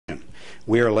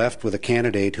we are left with a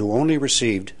candidate who only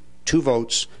received 2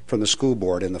 votes from the school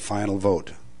board in the final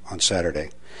vote on Saturday.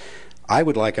 I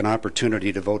would like an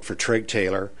opportunity to vote for Treg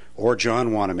Taylor or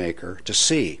John Wanamaker to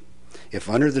see if,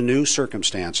 under the new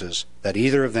circumstances, that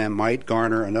either of them might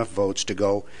garner enough votes to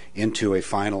go into a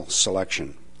final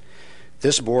selection.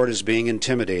 This board is being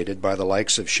intimidated by the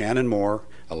likes of Shannon Moore,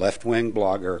 a left-wing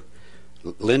blogger,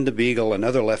 Linda Beagle,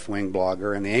 another left-wing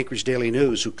blogger, and the Anchorage Daily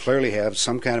News, who clearly have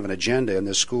some kind of an agenda in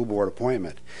this school board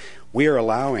appointment. We are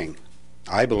allowing,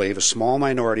 I believe, a small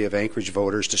minority of Anchorage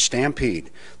voters to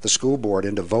stampede the school board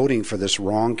into voting for this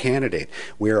wrong candidate.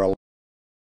 We are